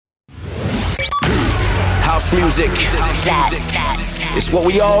House music. It's what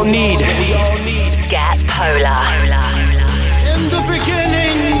we all need. Get polar. In the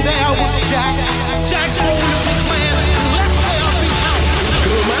beginning there was Jack. Jack owner the clan. Let there be house.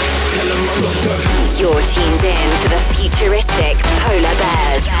 You're tuned in to the futuristic Polar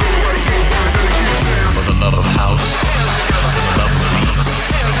Bears. For the love of house, for the love of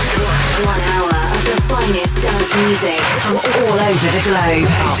beats. 1 hour of the finest dance music from all over the globe.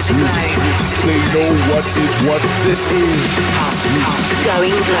 House music. They know what is what. This is house music.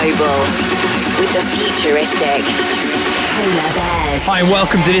 Going global with the futuristic Polar Bears. Hi, and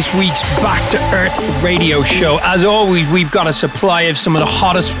welcome to this week's Back to Earth radio show. As always, we've got a supply of some of the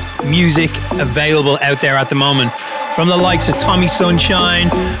hottest music available out there at the moment. From the likes of Tommy Sunshine,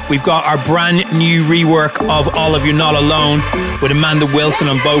 we've got our brand new rework of All of You're Not Alone with Amanda Wilson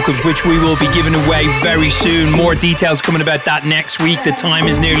on vocals, which we will be giving away very soon. More details coming about that next week. The time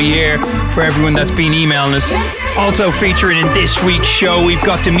is nearly here for everyone that's been emailing us. Also featuring in this week's show, we've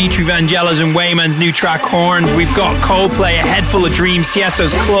got Dimitri Vangelis and Wayman's new track Horns. We've got Coldplay, A Head Full of Dreams,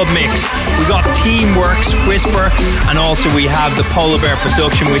 Tiesto's Club Mix. We've got Teamworks, Whisper, and also we have the Polar Bear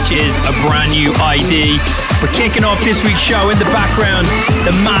production, which is a brand new ID. We're kicking off this week's show. In the background,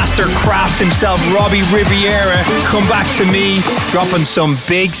 the master craft himself, Robbie Riviera, Come Back to Me, dropping some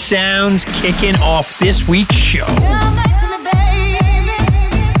big sounds, kicking off this week's show.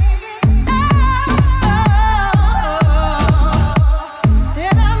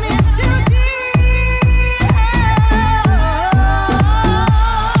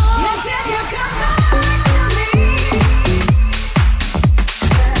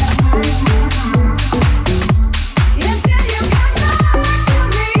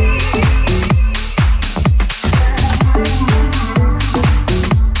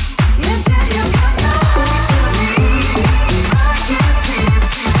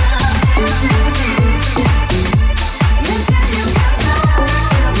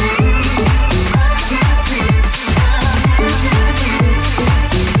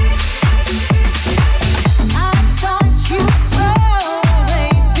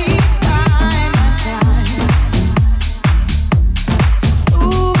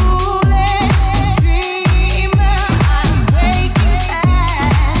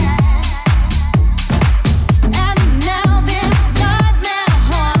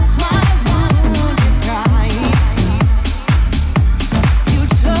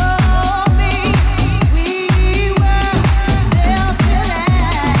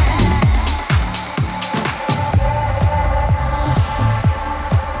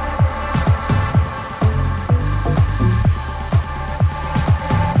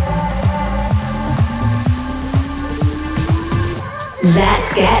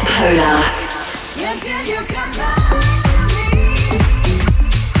 Let's get polar.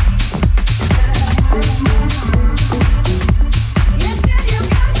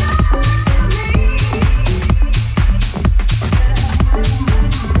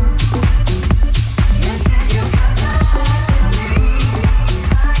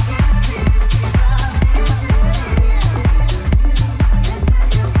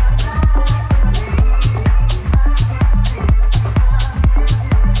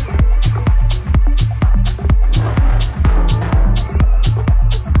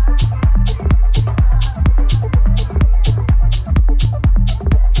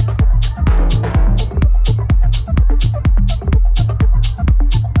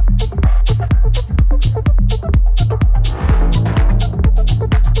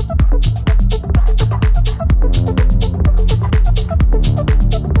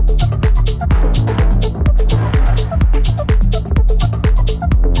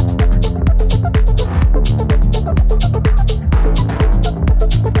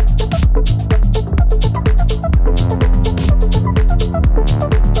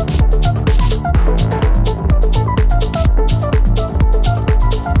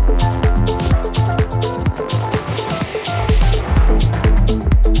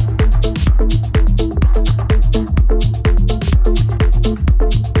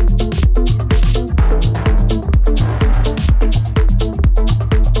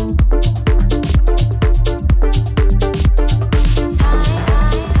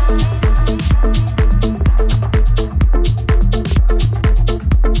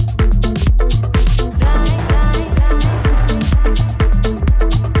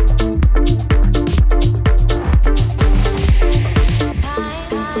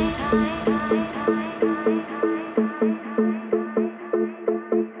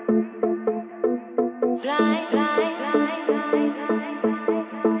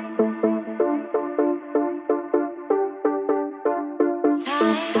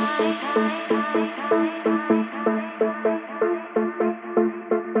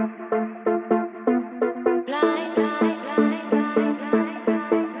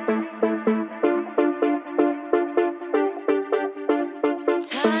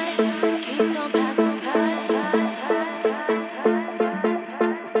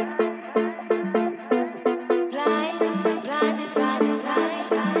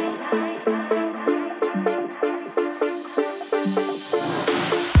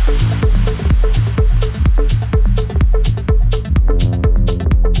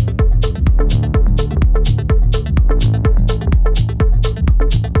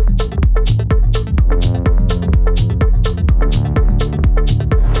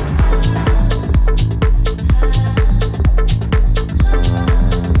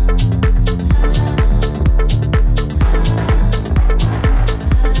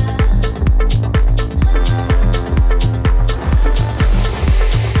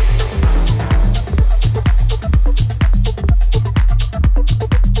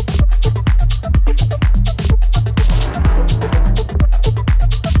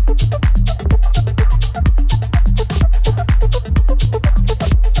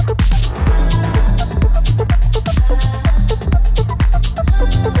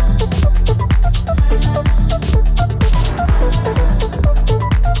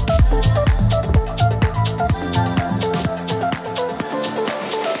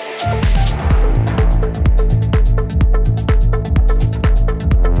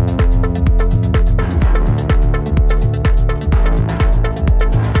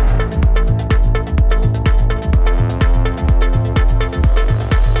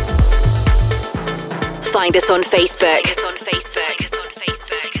 Find us on Facebook.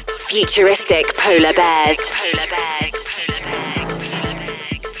 Futuristic Polar Bears.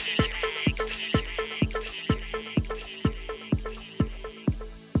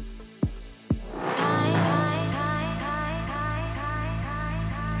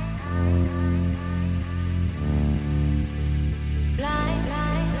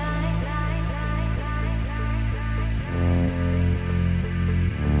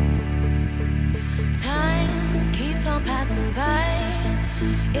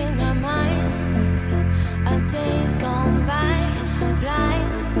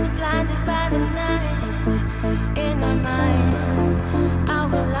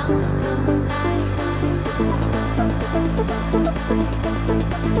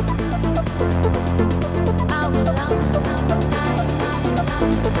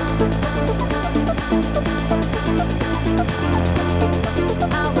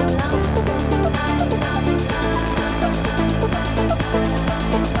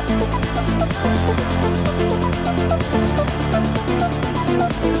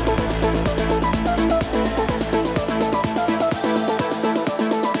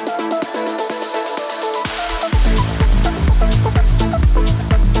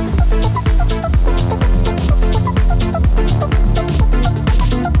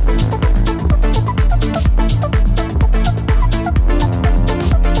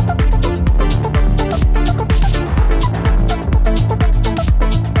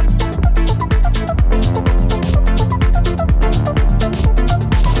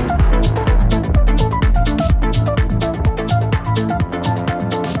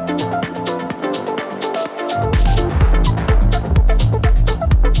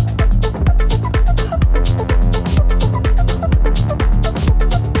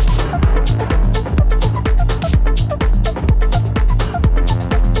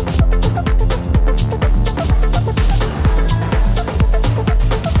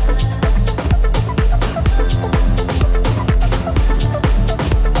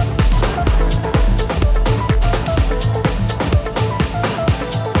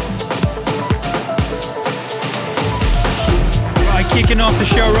 Off the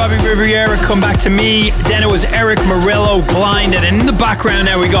show, Robbie Riviera, Come Back to Me. Then it was Eric Murillo, Blinded. And in the background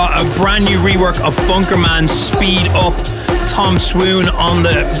now we got a brand new rework of Funkerman, Speed Up. Tom Swoon on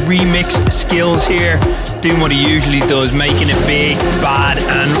the remix skills here, doing what he usually does, making it big, bad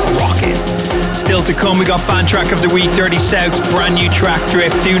and rocking. Still to come, we got fan track of the week, Dirty South's brand new track,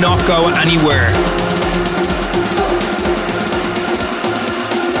 Drift. Do not go anywhere.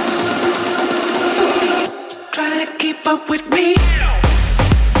 Try to keep up with me.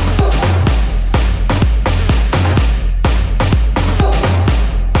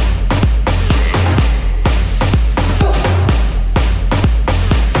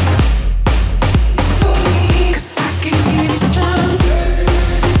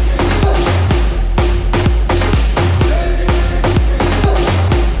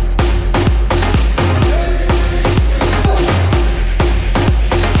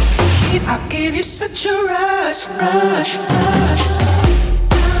 Such a rush, rush, rush.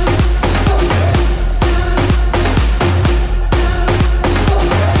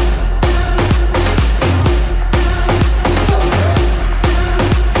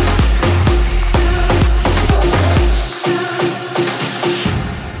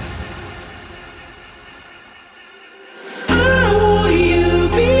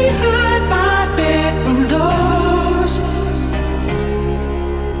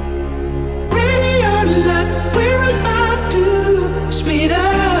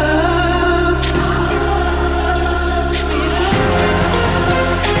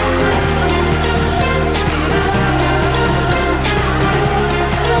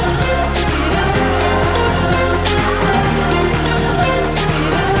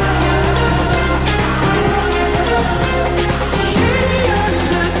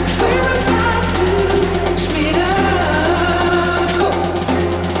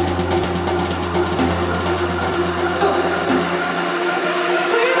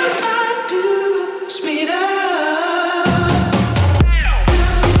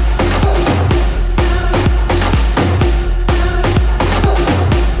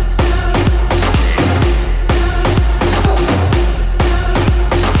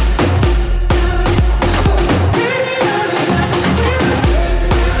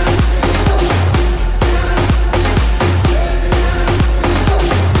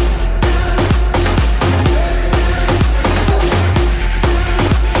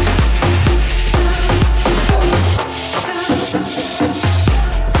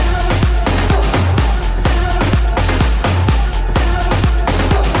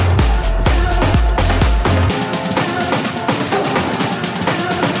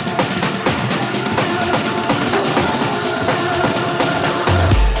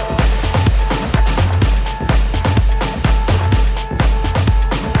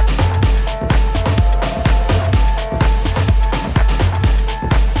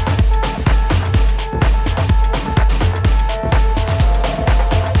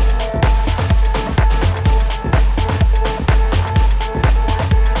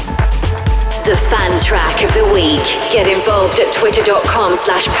 track of the week. Get involved at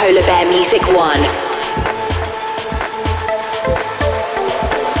twitter.com/polarbearmusic1.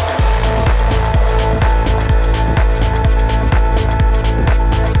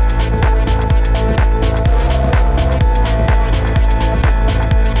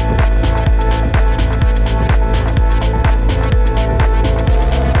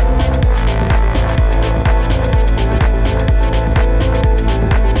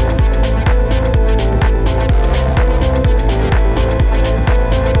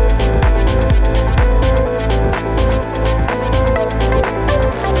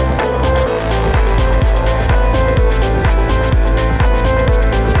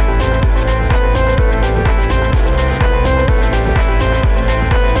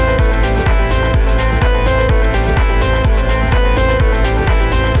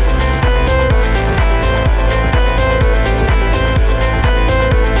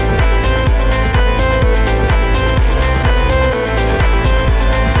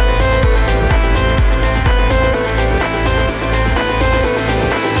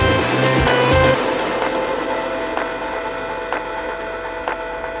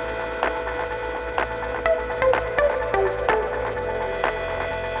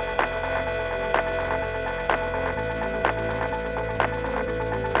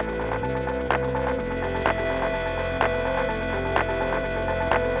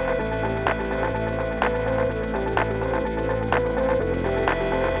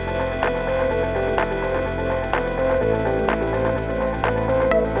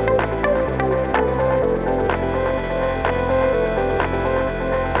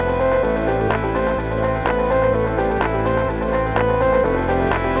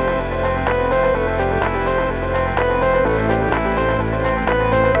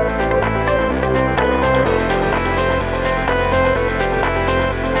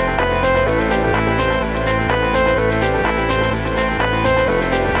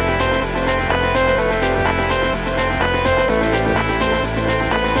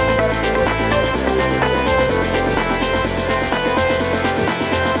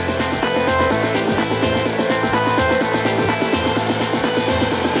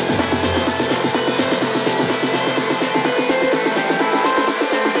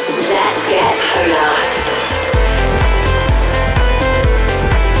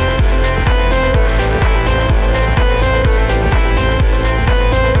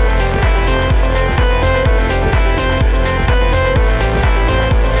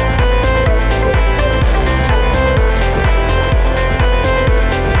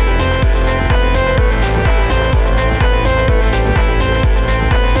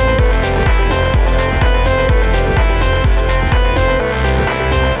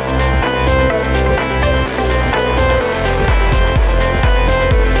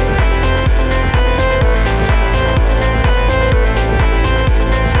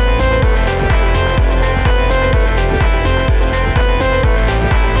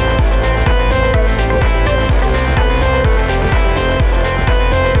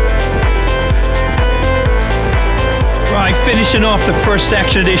 Finishing off the first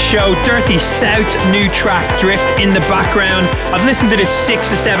section of this show, Dirty South's new track, Drift, in the background. I've listened to this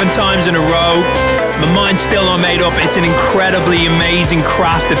 6 or 7 times in a row. My mind's still not made up. It's an incredibly amazing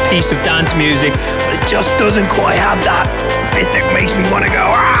crafted piece of dance music, but it just doesn't quite have that bit that makes me want to go,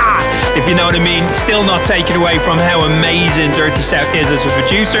 ah! If you know what I mean. Still not taken away from how amazing Dirty South is as a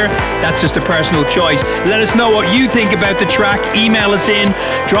producer. That's just a personal choice. Let us know what you think about the track. Email us in,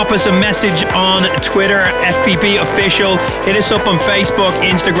 drop us a message on Twitter, FPP Official. Hit us up on Facebook,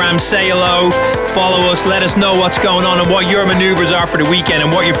 Instagram, say hello, follow us, let us know what's going on and what your maneuvers are for the weekend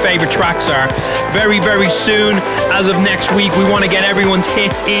and what your favorite tracks are. Very, very soon, as of next week, we want to get everyone's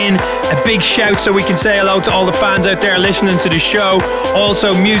hits in. A big shout so we can say hello to all the fans out there listening to the show.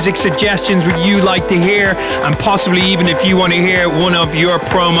 Also, music suggestions what you like to hear, and possibly even if you want to hear one of your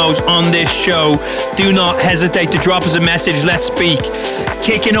promos on this show, do not hesitate to drop us a message. Let's speak.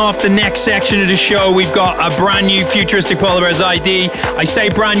 Kicking off the next section of the show, we've got a brand new Futuristic Polar Bears ID. I say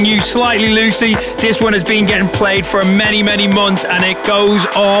brand new slightly loosely. This one has been getting played for many, many months, and it goes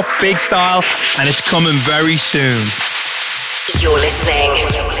off big style, and it's coming very soon. You're listening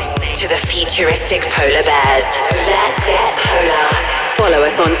to the Futuristic Polar Bears. Let's get polar. Follow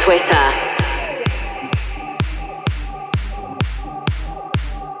us on Twitter.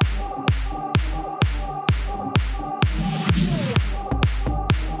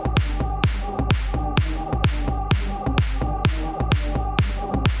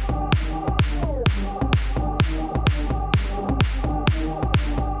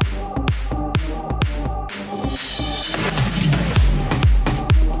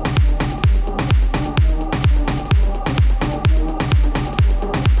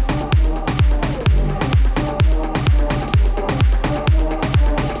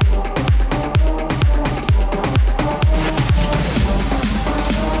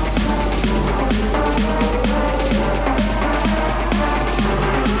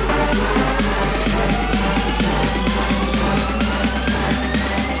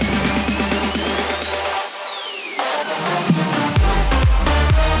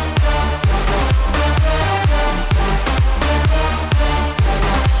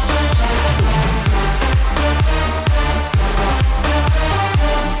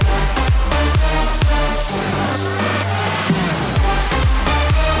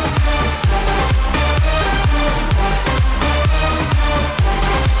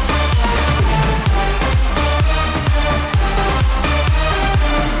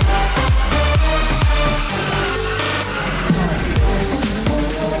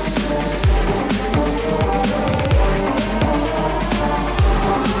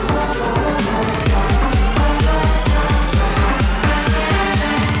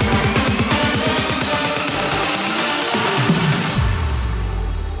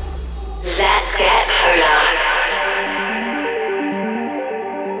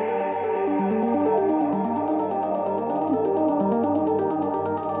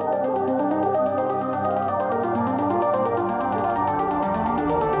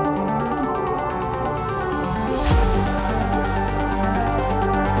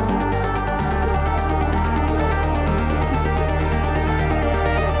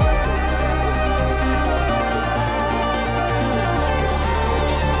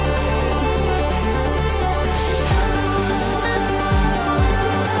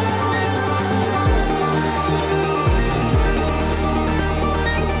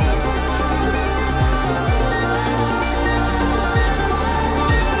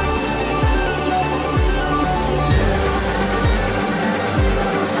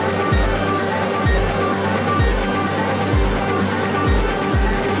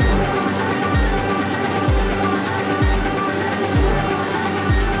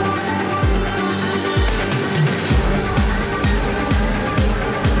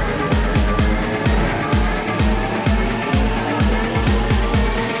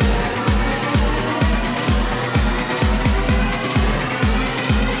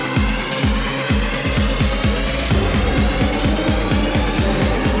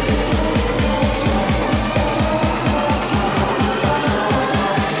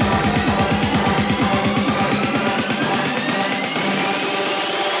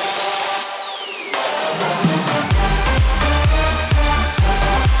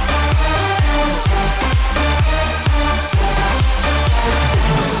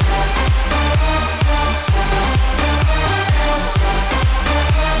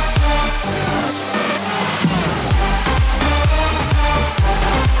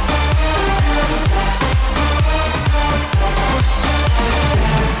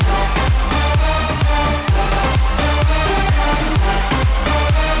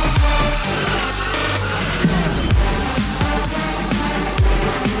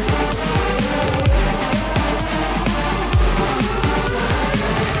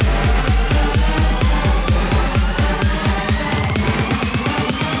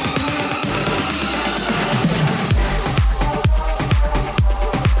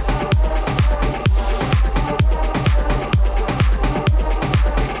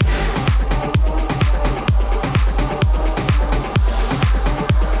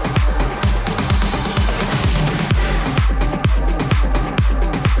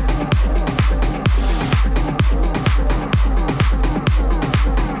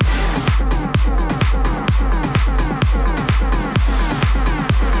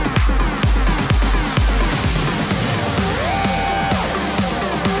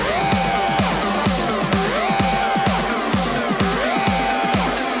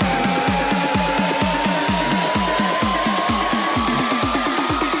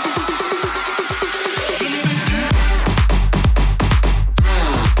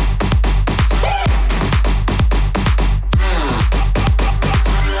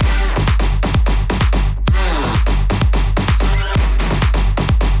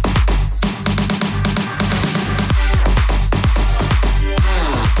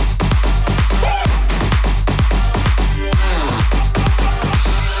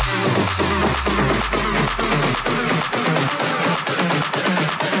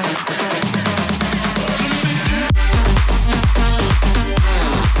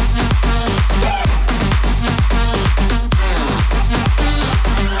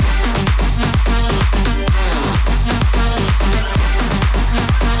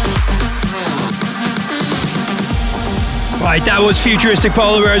 Right, that was Futuristic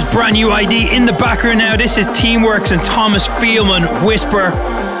Polar Bear's brand new ID. In the background now, this is Teamworks and Thomas Fielman, Whisper.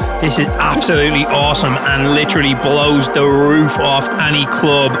 This is absolutely awesome and literally blows the roof off any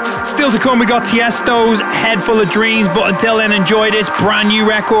club. Still to come, we got Tiesto's Head Full of Dreams, but until then, enjoy this brand new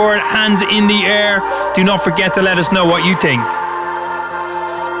record, Hands in the Air. Do not forget to let us know what you think.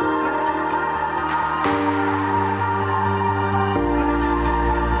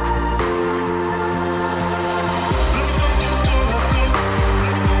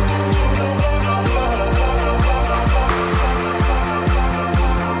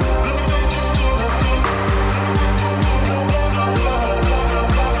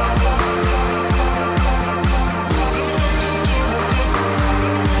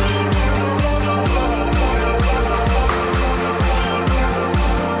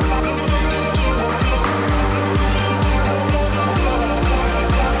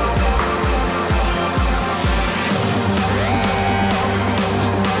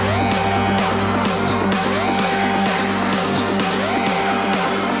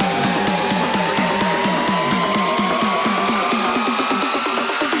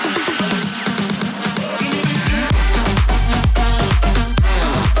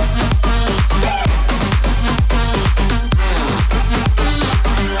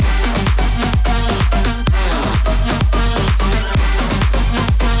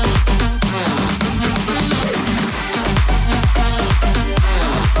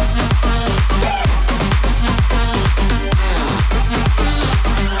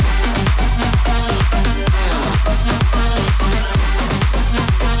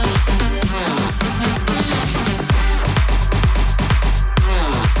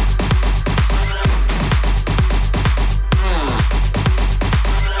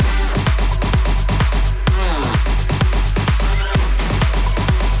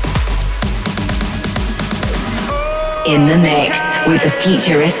 In the mix with the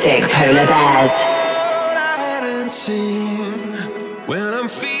Futuristic Polar Bears. I haven't seen when I'm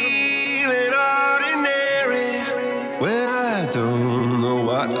feeling ordinary, when I don't know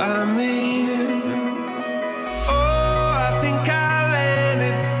what I mean. Oh, I think I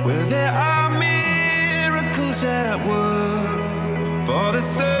landed where there are miracles at work. For the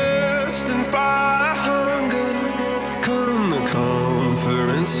thirst and for the hunger, come the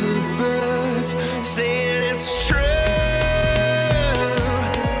conference of birds, saying it's true.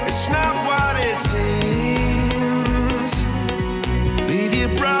 It's not what it seems. Leave your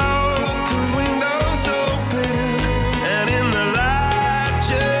broken windows open, and in the light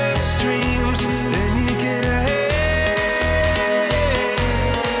just streams. Then you get ahead.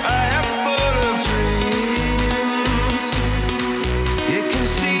 I am full of dreams. You can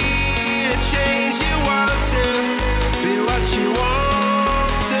see the change you want to be, what you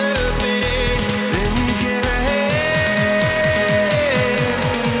want to be. Then you get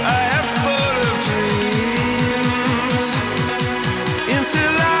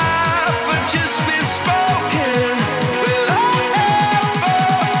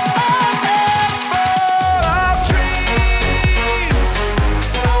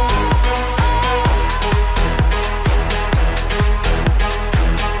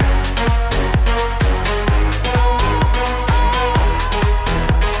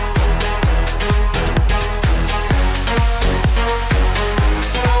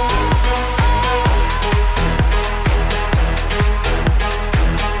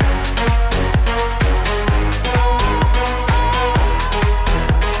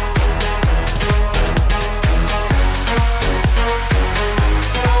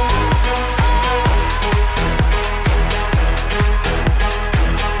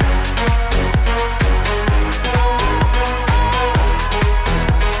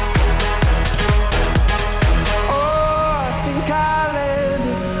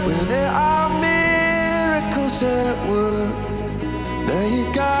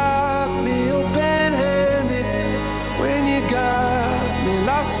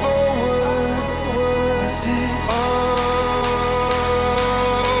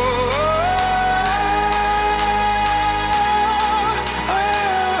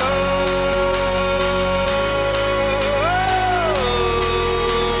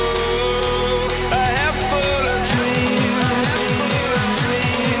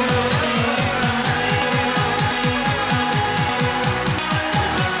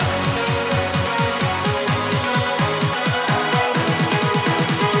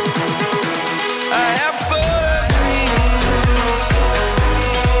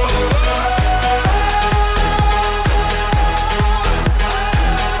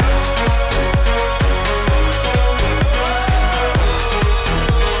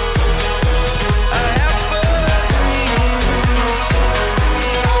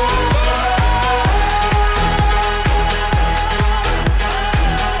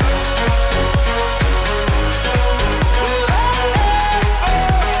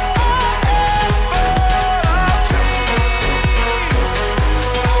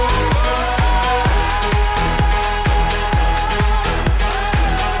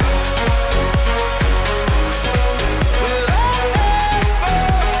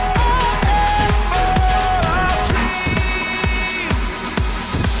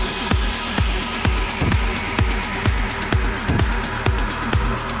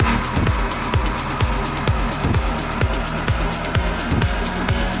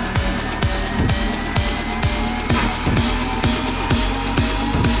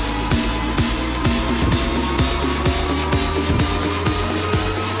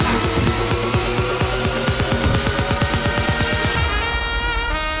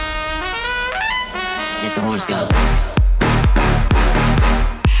the horns go.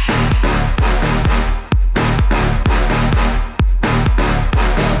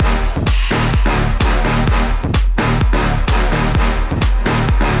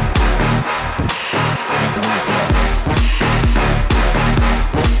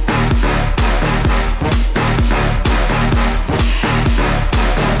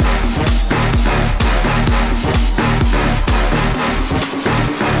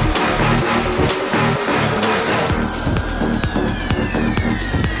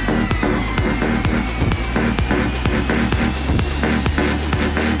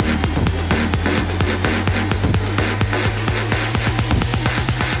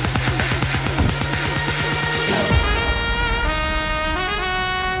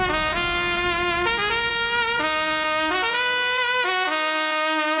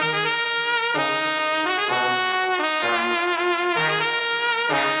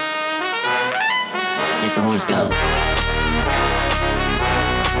 Let the horns go.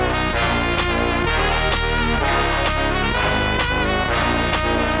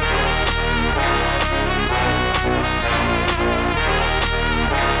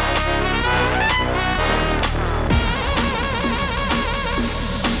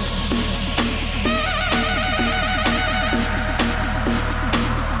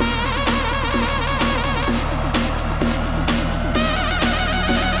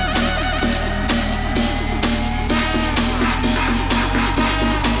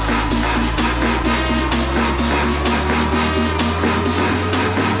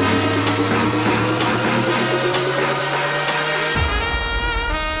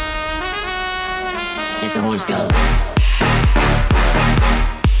 Let the horns go.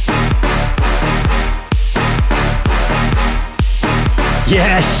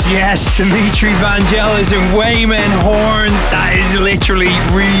 Yes, Dimitri Vangelis and Wayman Horns. That is literally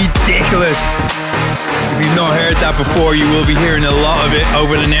ridiculous. If you've not heard that before, you will be hearing a lot of it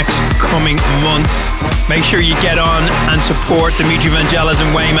over the next coming months. Make sure you get on and support Dimitri Vangelis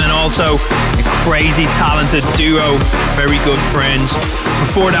and Wayman, also a crazy talented duo, very good friends.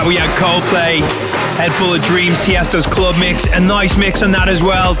 Before that we had Coldplay, Head Full of Dreams, Tiesto's Club Mix, a nice mix on that as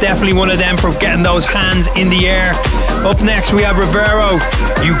well. Definitely one of them for getting those hands in the air. Up next we have Rivero,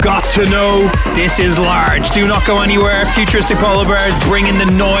 You Got to Know This Is Large. Do not go anywhere. Futuristic Polar Bears bringing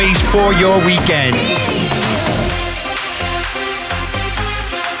the noise for your weekend.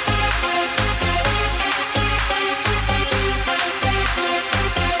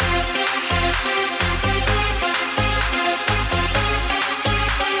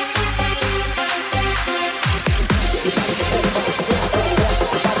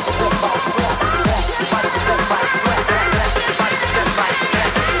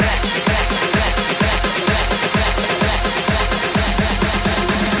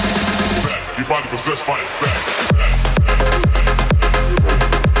 Possessed by it back.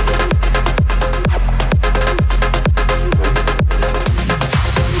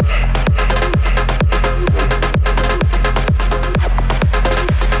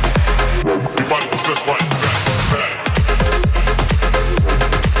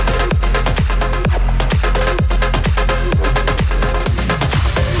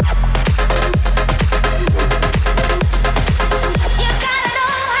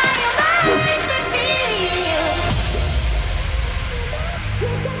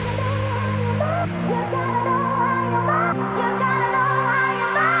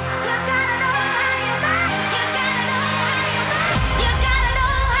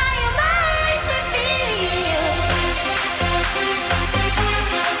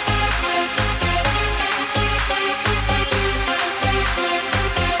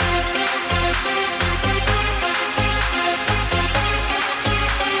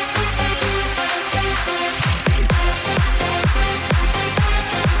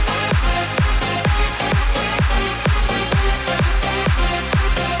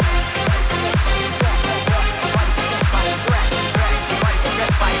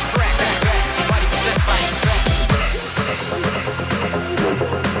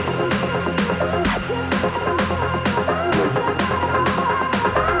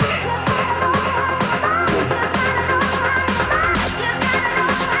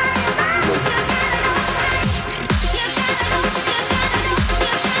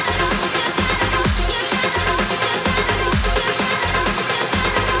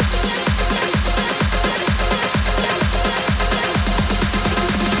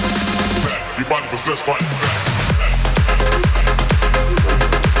 Possessed by it.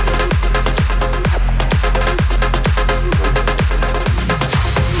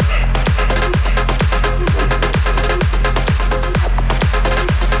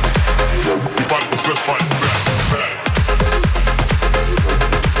 Possessed by it.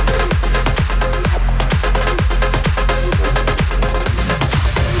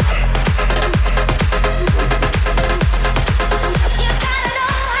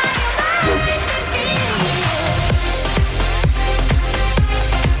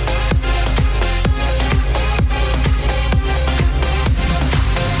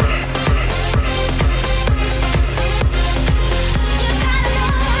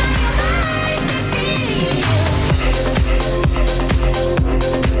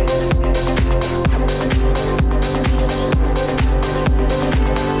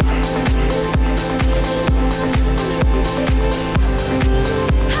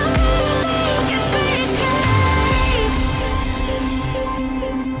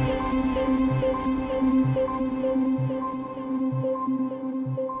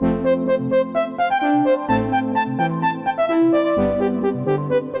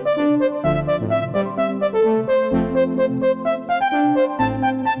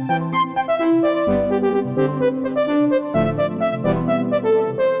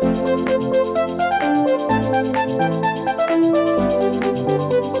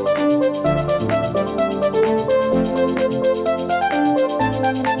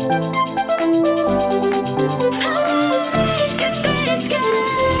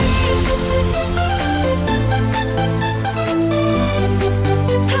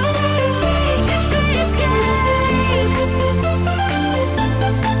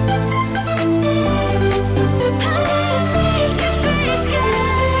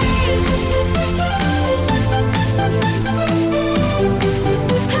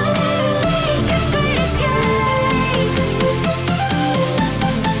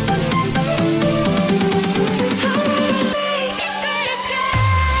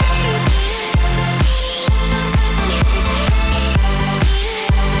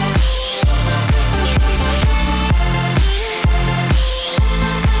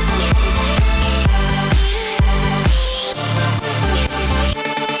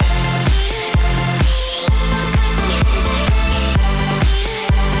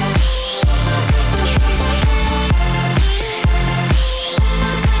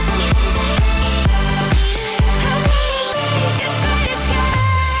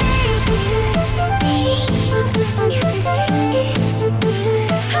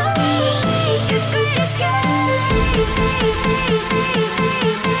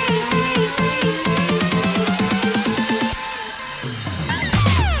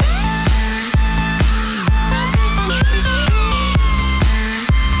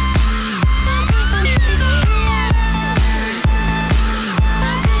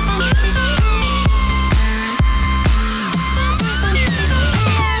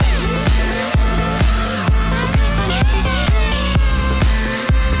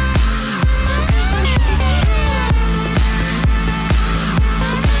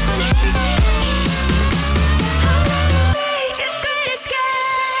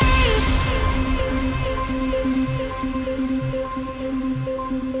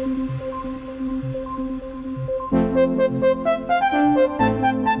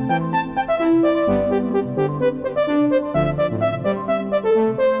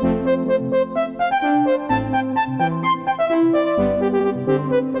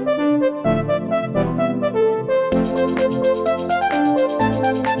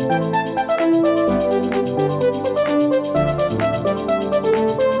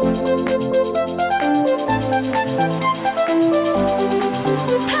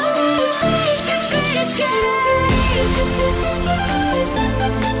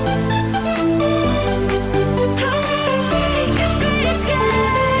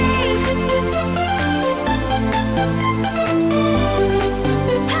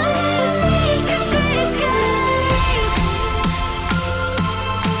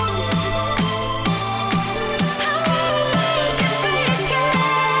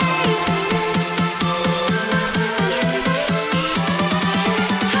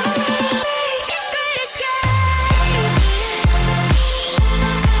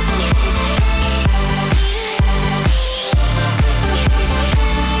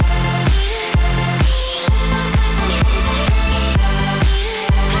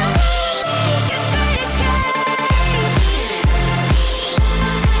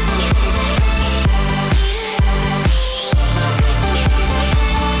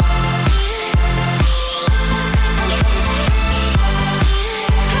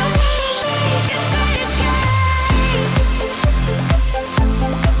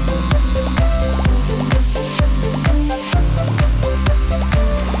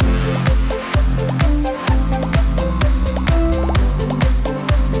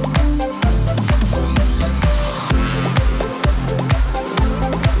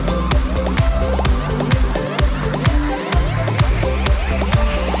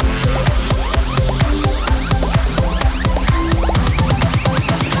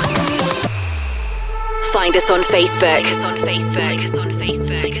 Find us on Facebook.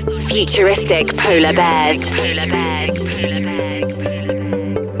 Futuristic Polar Bears.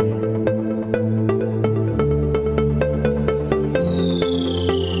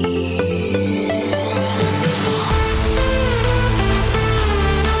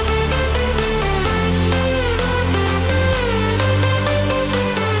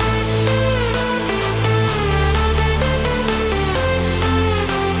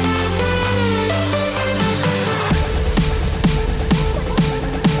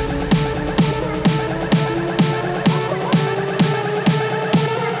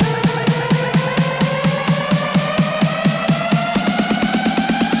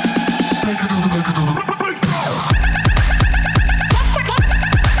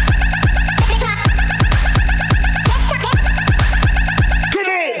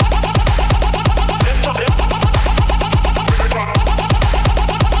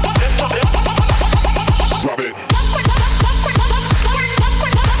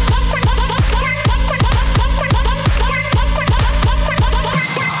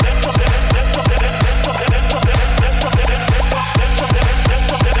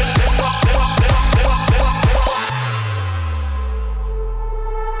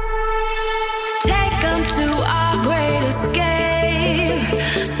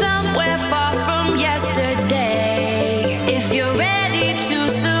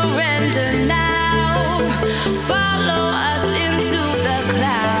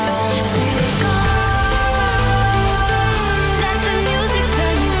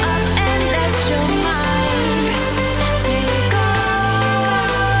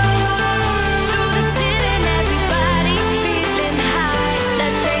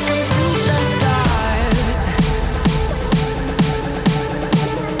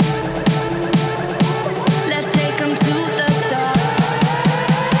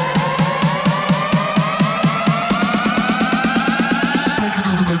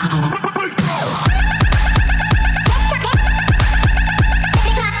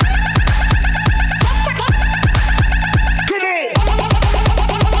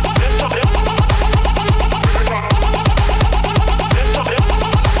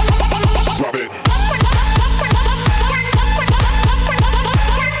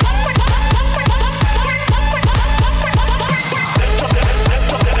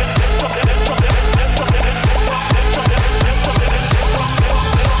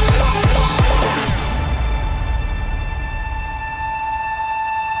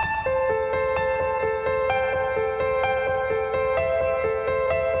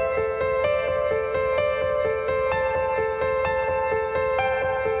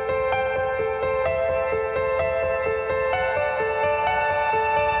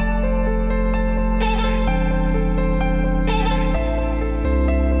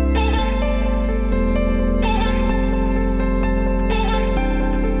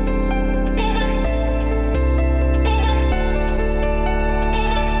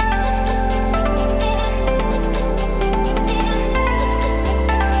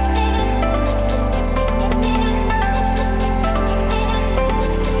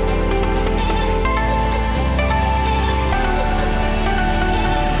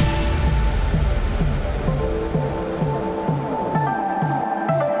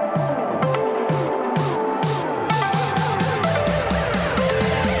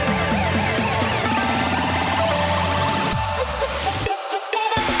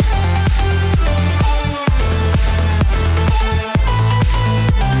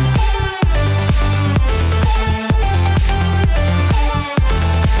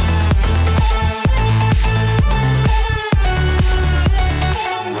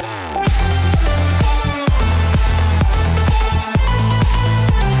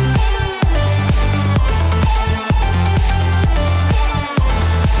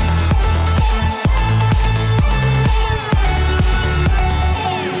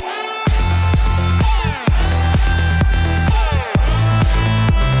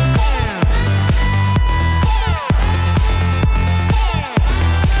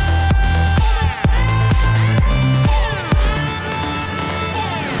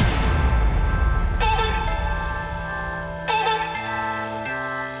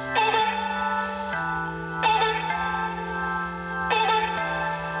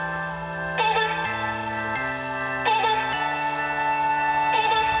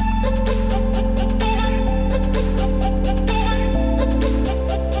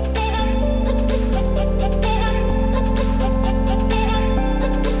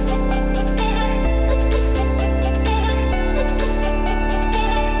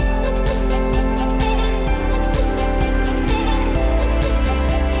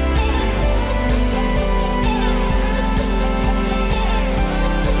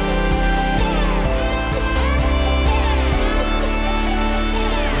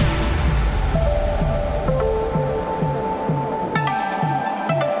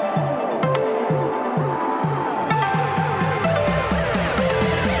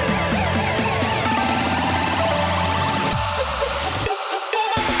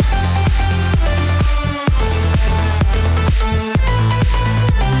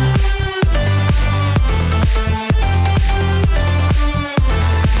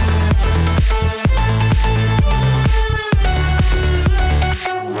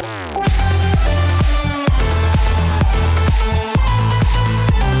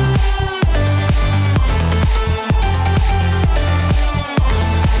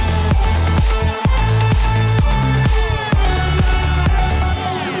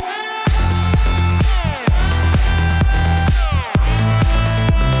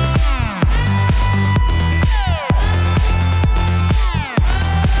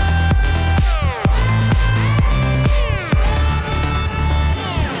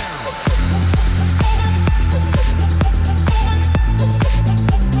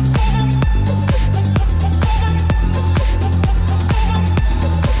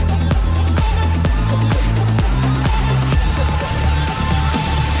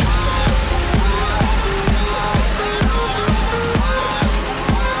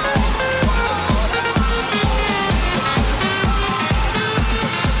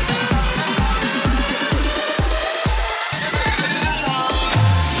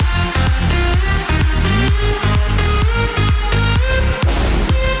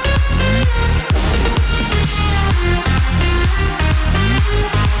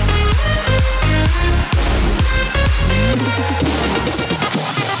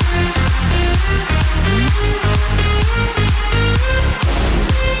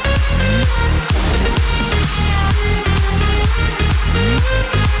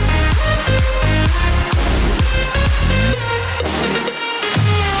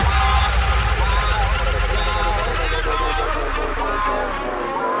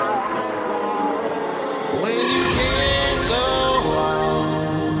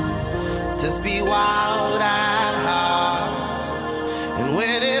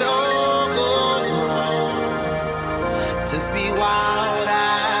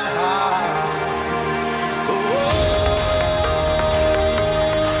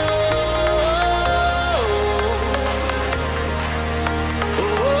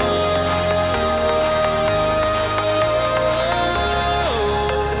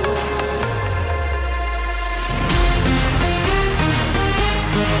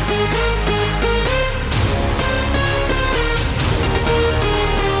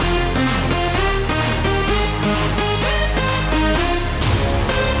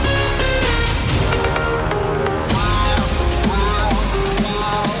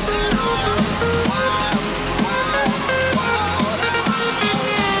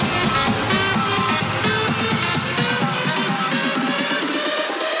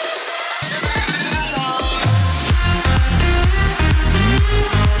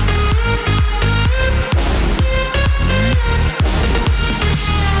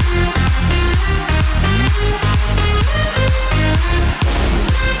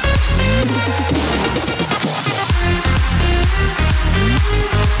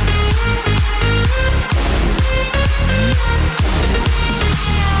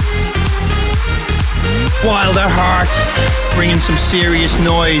 Heart, bringing some serious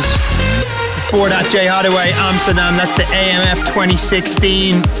noise. Before that, Jay Hadaway, Amsterdam, that's the AMF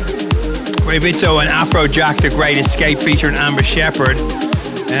 2016. Ray Vito and Afrojack, The Great Escape, featuring Amber Shepherd.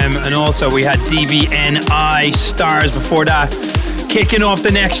 And also we had DVNI, Stars before that. Kicking off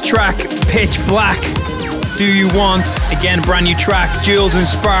the next track, Pitch Black, Do You Want? Again, brand new track, Jules and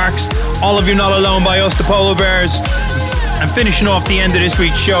Sparks, All of You Not Alone by us, the Polar Bears. And finishing off the end of this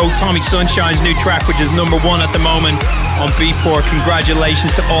week's show, Tommy Sunshine's new track, which is #1 at the moment on Beatport.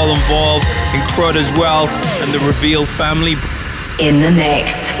 Congratulations to all involved, and Crud as well, and the Reveal family. In the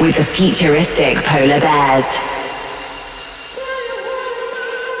mix with the Futuristic Polar Bears.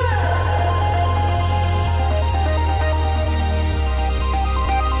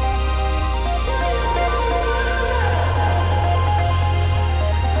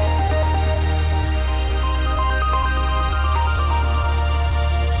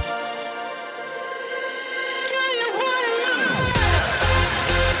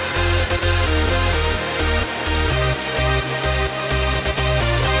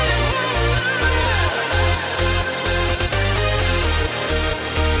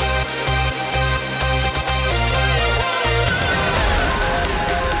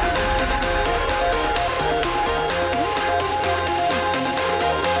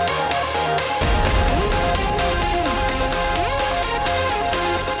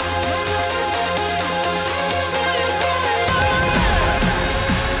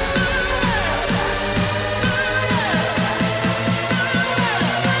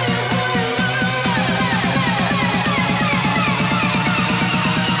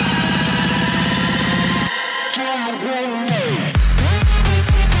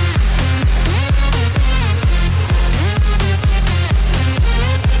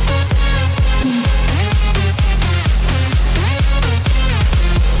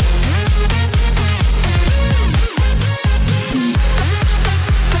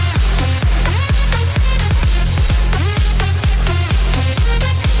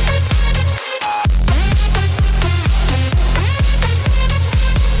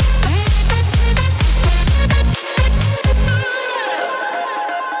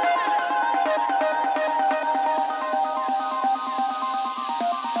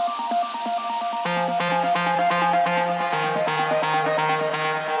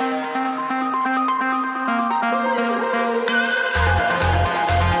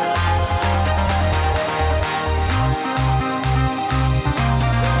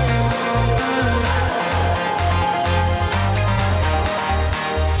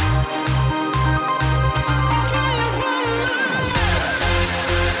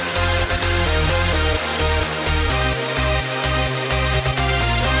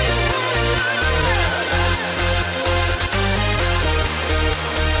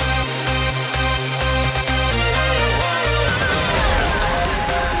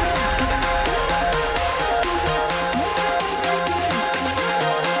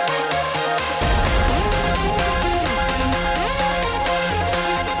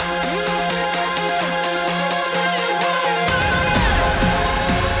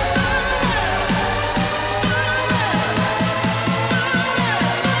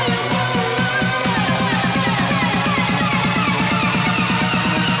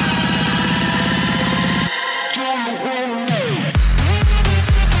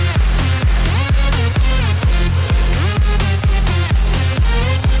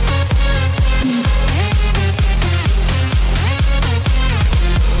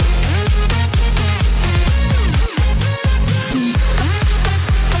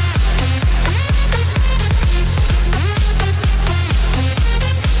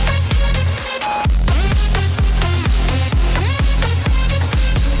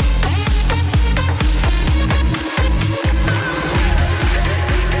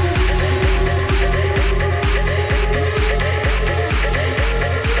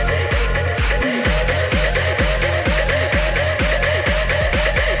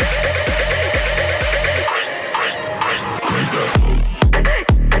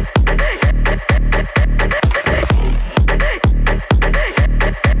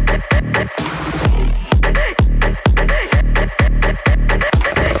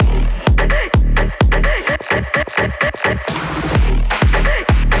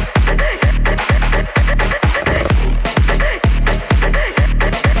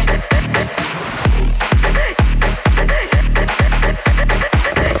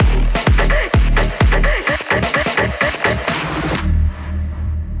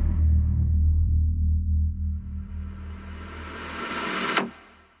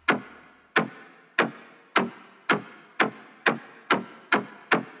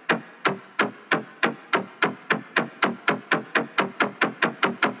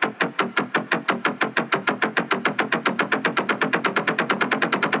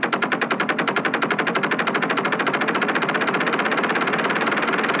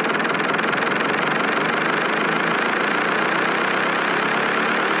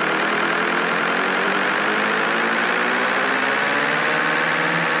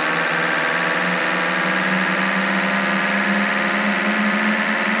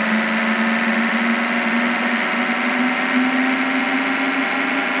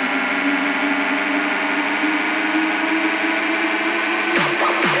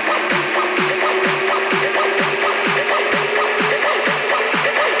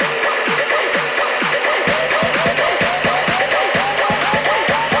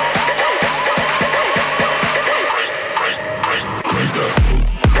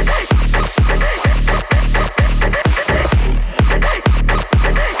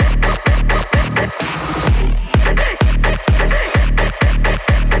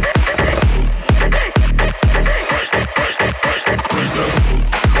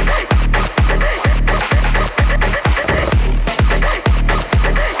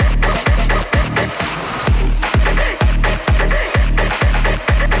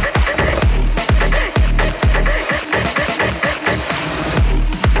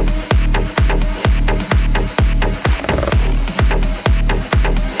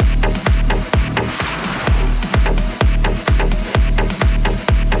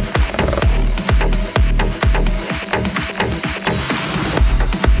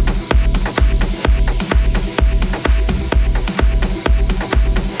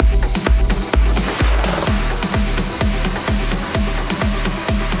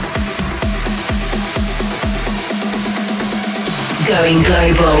 Going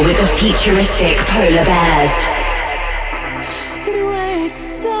global with the futuristic polar bears.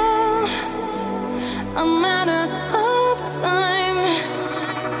 It's all a matter of time.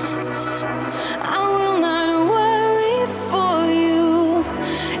 I will not worry for you.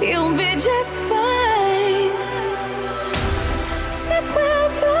 You'll be just fine. Take my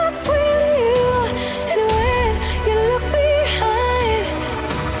thoughts with you, and when you look behind,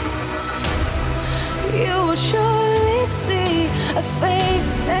 you will surely see a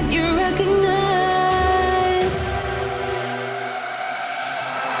face that you recognize.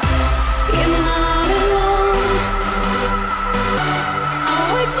 You're not alone. I'll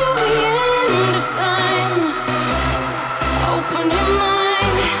wait till the end of time. Open your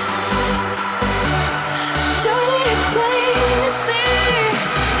mind. Surely it's plain to see.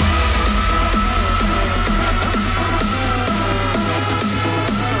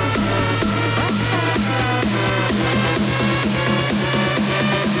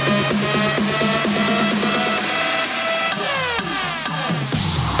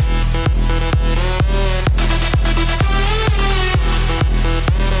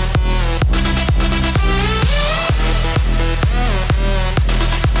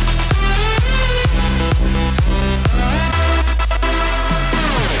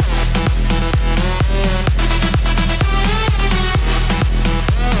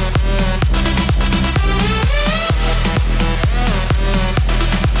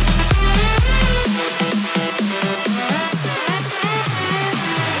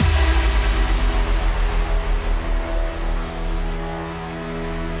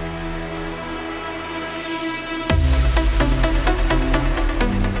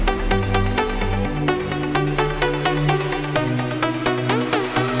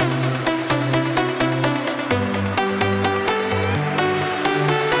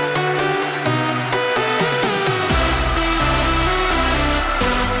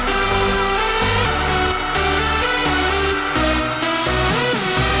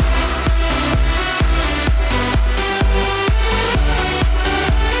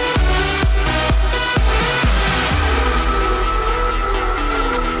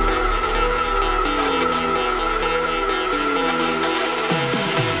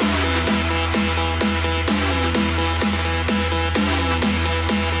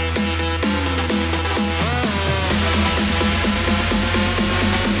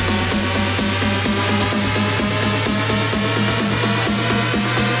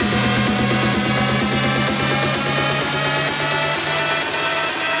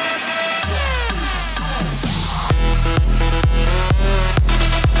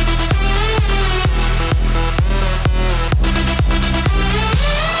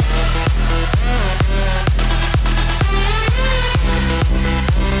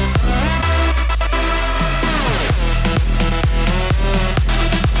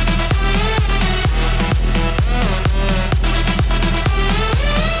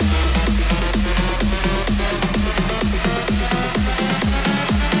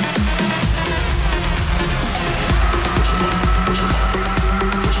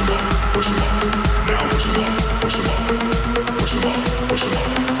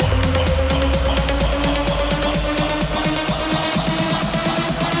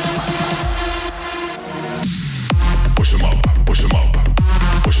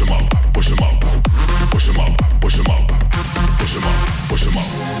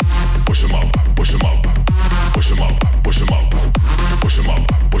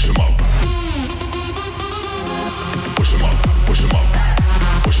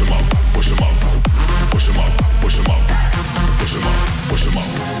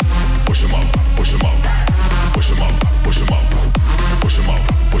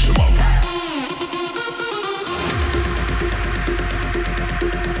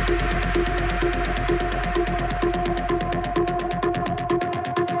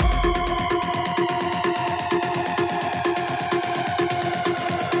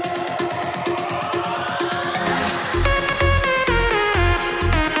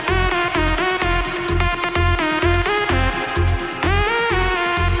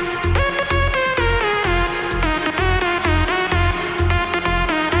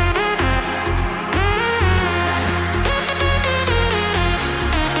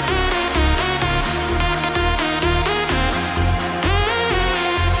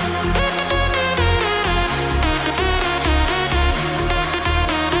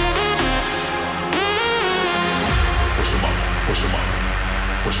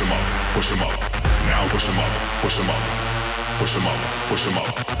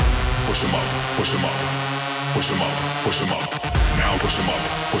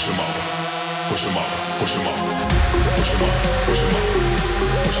 push 'em up, push 'em up, push 'em up, push 'em up,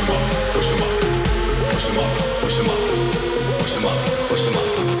 push 'em up, push 'em up, push 'em up, push 'em up, push 'em up, push 'em up.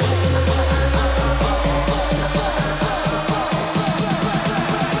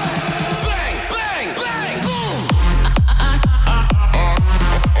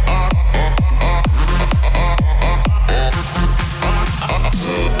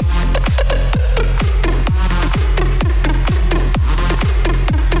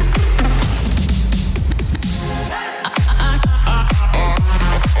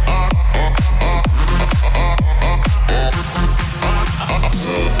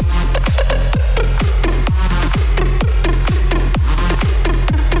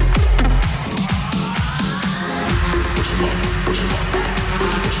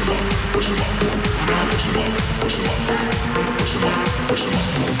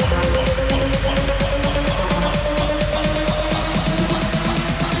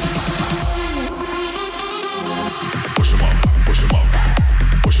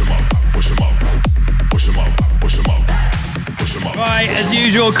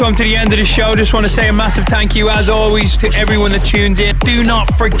 Come to the end of the show. Just want to say a massive thank you as always to everyone that tunes in. Do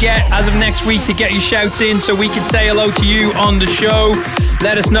not forget as of next week to get your shouts in so we can say hello to you on the show.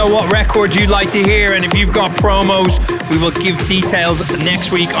 Let us know what records you'd like to hear, and if you've got promos, we will give details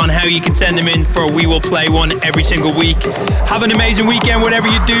next week on how you can send them in for We Will Play One every single week. Have an amazing weekend whatever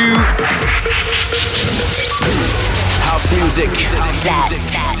you do. House music,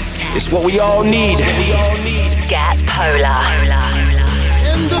 it's what we all need. Get polar.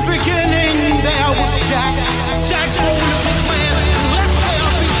 In the beginning there was Jack Polar, big man, left there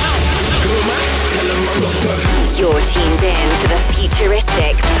big house. You're tuned in to the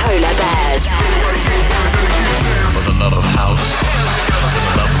futuristic Polar Bears. For the love of house, for the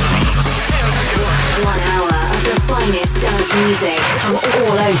love of beats. 1 hour of the finest dance music from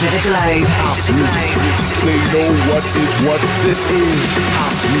all over the globe. House music. They know what is what. This is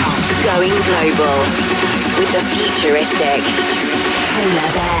house music. Going global with the futuristic Polar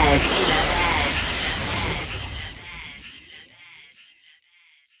Bears.